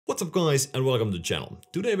What's up guys and welcome to the channel.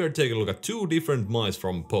 Today we're taking a look at two different mice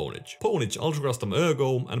from Pwnage. Pwnage Ultra Custom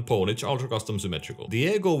Ergo and Pwnage Ultra Custom Symmetrical.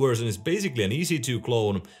 The Ergo version is basically an EC2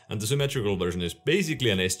 clone and the Symmetrical version is basically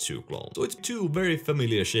an S2 clone. So it's two very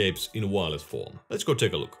familiar shapes in wireless form. Let's go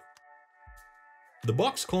take a look. The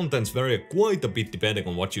box contents vary quite a bit depending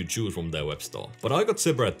on what you choose from their web store, but I got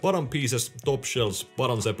separate bottom pieces, top shells,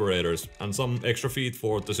 bottom separators and some extra feet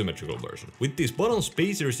for the symmetrical version. With these bottom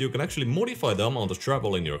spacers you can actually modify the amount of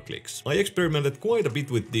travel in your clicks. I experimented quite a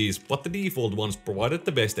bit with these, but the default ones provided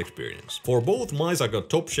the best experience. For both mice I got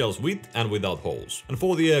top shells with and without holes, and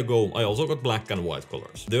for the Ergo I also got black and white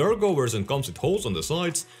colors. The Ergo version comes with holes on the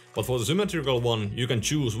sides, but for the symmetrical one you can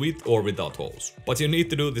choose with or without holes. But you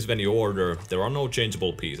need to do this when you order, there are no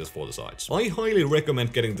changeable pieces for the sides. I highly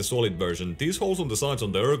recommend getting the solid version. These holes on the sides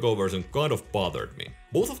on the Ergo version kind of bothered me.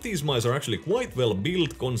 Both of these mice are actually quite well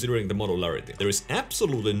built considering the modularity. There is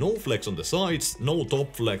absolutely no flex on the sides, no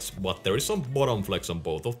top flex, but there is some bottom flex on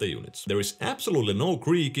both of the units. There is absolutely no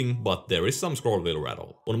creaking, but there is some scroll wheel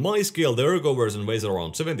rattle. On my scale the Ergo version weighs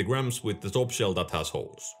around 70 grams with the top shell that has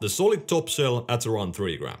holes. The solid top shell adds around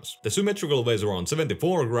 3 grams. The symmetrical weighs around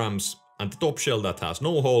 74 grams. And the top shell that has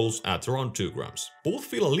no holes adds around 2 grams. Both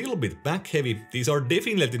feel a little bit back heavy, these are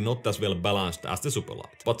definitely not as well balanced as the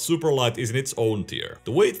Superlight. But Superlight is in its own tier.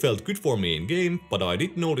 The weight felt good for me in game, but I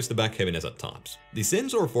did notice the back heaviness at times. The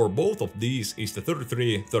sensor for both of these is the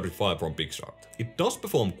 3335 from PixArt. It does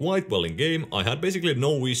perform quite well in game, I had basically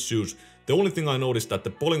no issues. The only thing I noticed that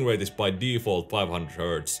the polling rate is by default 500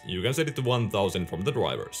 Hz, you can set it to 1000 from the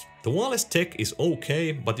drivers. The wireless tech is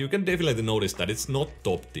okay, but you can definitely notice that it's not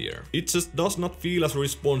top tier. It just does not feel as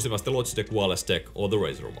responsive as the Logitech wireless tech or the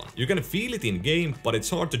Razer one. You can feel it in game, but it's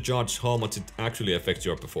hard to judge how much it actually affects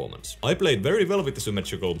your performance. I played very well with the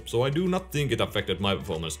symmetrical, so I do not think it affected my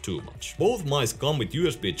performance too much. Both mice come with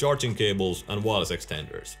USB charging cables and wireless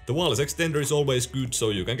extenders. The wireless extender is always good,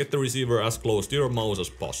 so you can get the receiver as close to your mouse as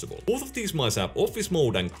possible. Both of these mice have office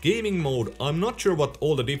mode and gaming mode. I'm not sure what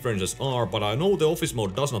all the differences are, but I know the office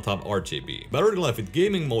mode does not have RGB. Battery life with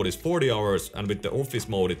gaming mode is 40 hours and with the office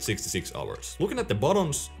mode it's 66 hours. Looking at the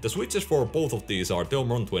buttons, the switches for both of these are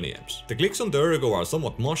Theomron 20 amps. The clicks on the Ergo are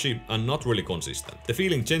somewhat mushy and not really consistent. The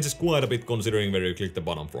feeling changes quite a bit considering where you click the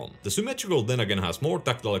button from. The symmetrical then again has more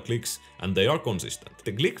tactile clicks and they are consistent.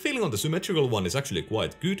 The click feeling on the symmetrical one is actually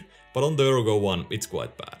quite good, but on the Ergo one it's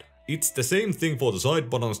quite bad. It's the same thing for the side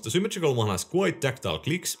buttons, the symmetrical one has quite tactile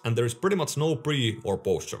clicks and there is pretty much no pre or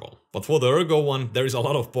post travel. But for the Ergo one, there is a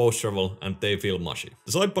lot of post travel and they feel mushy.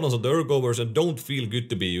 The side buttons on the Ergo version don't feel good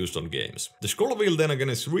to be used on games. The scroll wheel then again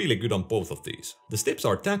is really good on both of these. The steps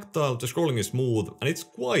are tactile, the scrolling is smooth and it's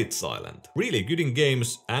quite silent. Really good in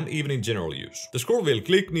games and even in general use. The scroll wheel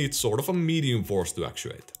click needs sort of a medium force to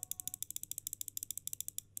actuate.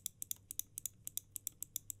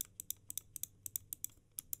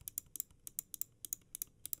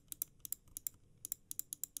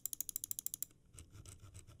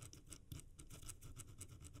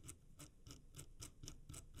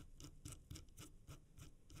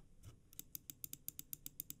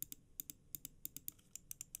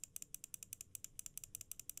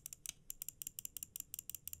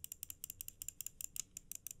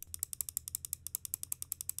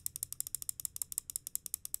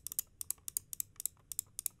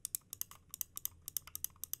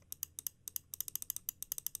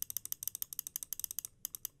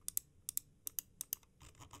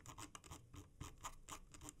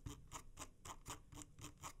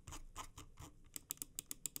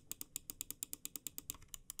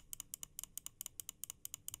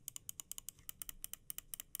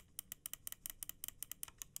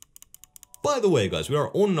 By the way guys, we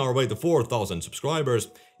are on our way to 4000 subscribers.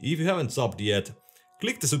 If you haven't subbed yet,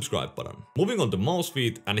 click the subscribe button. Moving on to mouse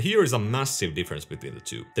feet, and here is a massive difference between the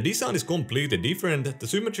two. The design is completely different. The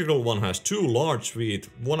symmetrical one has 2 large feet,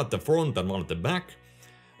 one at the front and one at the back.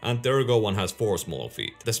 And the Ergo one has 4 small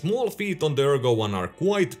feet. The small feet on the Ergo one are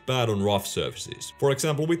quite bad on rough surfaces. For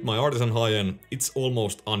example, with my artisan high-end, it's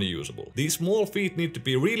almost unusable. These small feet need to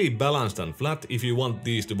be really balanced and flat if you want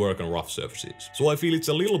these to work on rough surfaces. So I feel it's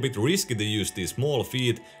a little bit risky to use these small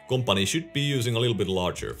feet. Company should be using a little bit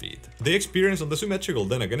larger feet. The experience on the symmetrical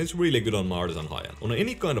then again is really good on my artisan high-end. On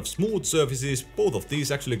any kind of smooth surfaces, both of these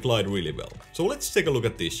actually glide really well. So let's take a look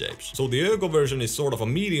at these shapes. So the Ergo version is sort of a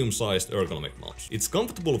medium-sized ergonomic mouse. It's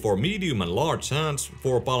comfortable suitable for medium and large hands,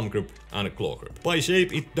 for palm grip and claw grip. By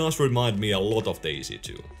shape, it does remind me a lot of the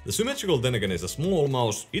EC2. The Symmetrical then again is a small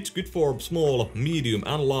mouse. It's good for small, medium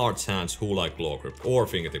and large hands who like claw grip or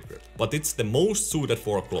fingertip grip, but it's the most suited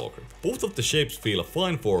for claw grip. Both of the shapes feel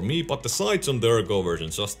fine for me, but the sides on the Ergo version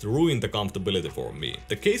just ruin the comfortability for me.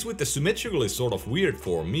 The case with the Symmetrical is sort of weird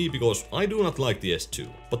for me because I do not like the S2,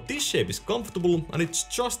 but this shape is comfortable and it's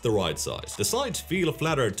just the right size. The sides feel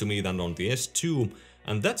flatter to me than on the S2,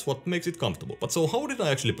 and that's what makes it comfortable. But so how did I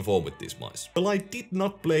actually perform with these mice? Well, I did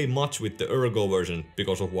not play much with the Ergo version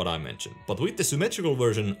because of what I mentioned, but with the Symmetrical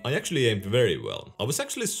version I actually aimed very well. I was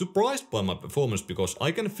actually surprised by my performance because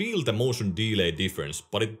I can feel the motion delay difference,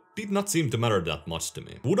 but it did not seem to matter that much to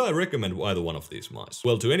me. Would I recommend either one of these mice?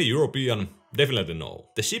 Well, to any European, definitely no.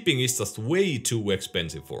 The shipping is just way too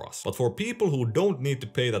expensive for us. But for people who don't need to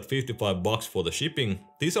pay that 55 bucks for the shipping,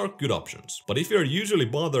 these are good options. But if you're usually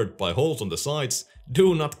bothered by holes on the sides,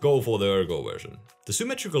 do not go for the Ergo version. The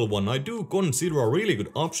Symmetrical one I do consider a really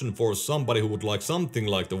good option for somebody who would like something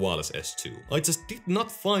like the wireless S2. I just did not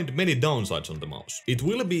find many downsides on the mouse. It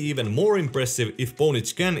will be even more impressive if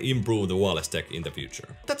Pwnage can improve the wireless tech in the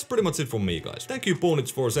future. That's pretty much it from me, guys. Thank you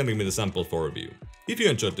Pwnage for sending me the sample for review. If you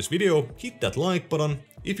enjoyed this video, hit that like button.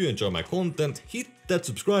 If you enjoy my content, hit that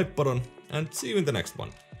subscribe button, and see you in the next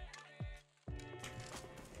one.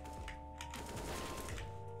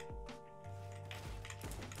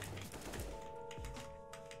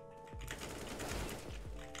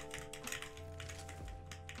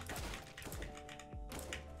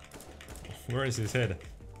 Where is his head?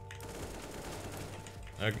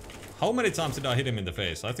 How many times did I hit him in the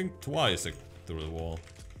face? I think twice through the wall.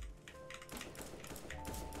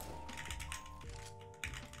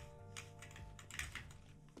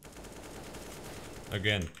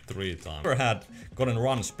 Again, 3 times. Never had gotten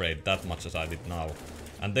run sprayed that much as I did now.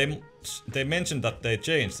 And they mentioned that they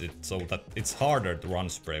changed it so that it's harder to run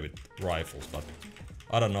spray with rifles, but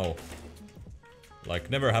I don't know. Like,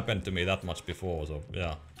 never happened to me that much before, so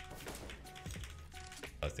yeah.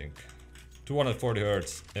 I think 240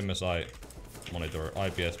 Hz MSI monitor,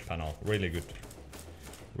 IPS panel, really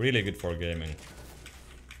good for gaming.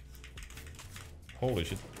 Holy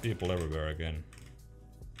shit, people everywhere again.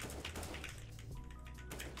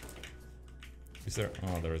 Is there?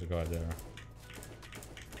 Oh, there is a guy there.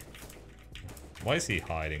 Why is he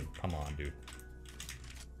hiding? Come on, dude.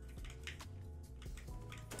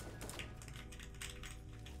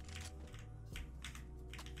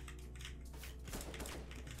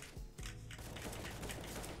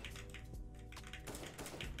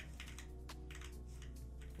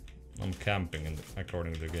 I'm camping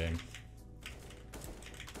according to the game.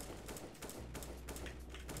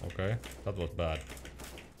 Okay, that was bad.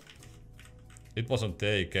 It wasn't the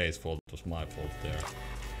AK's fault, it was my fault there.